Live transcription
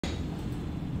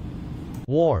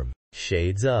warm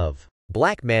shades of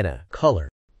black mana color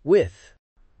with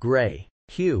gray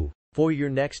hue for your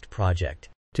next project.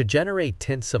 To generate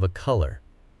tints of a color,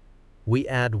 we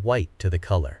add white to the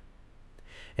color,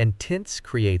 and tints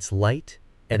creates light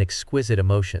and exquisite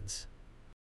emotions.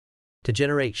 To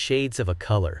generate shades of a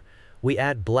color, we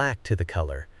add black to the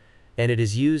color, and it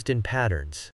is used in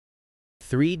patterns.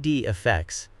 3D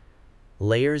effects,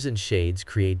 layers and shades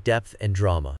create depth and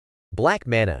drama. Black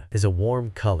mana is a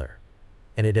warm color,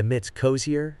 and it emits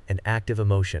cozier and active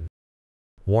emotion.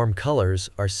 Warm colors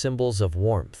are symbols of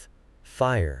warmth,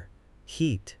 fire,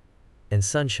 heat, and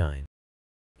sunshine.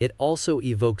 It also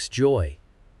evokes joy,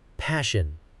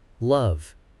 passion,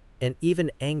 love, and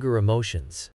even anger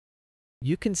emotions.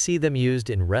 You can see them used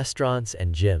in restaurants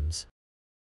and gyms,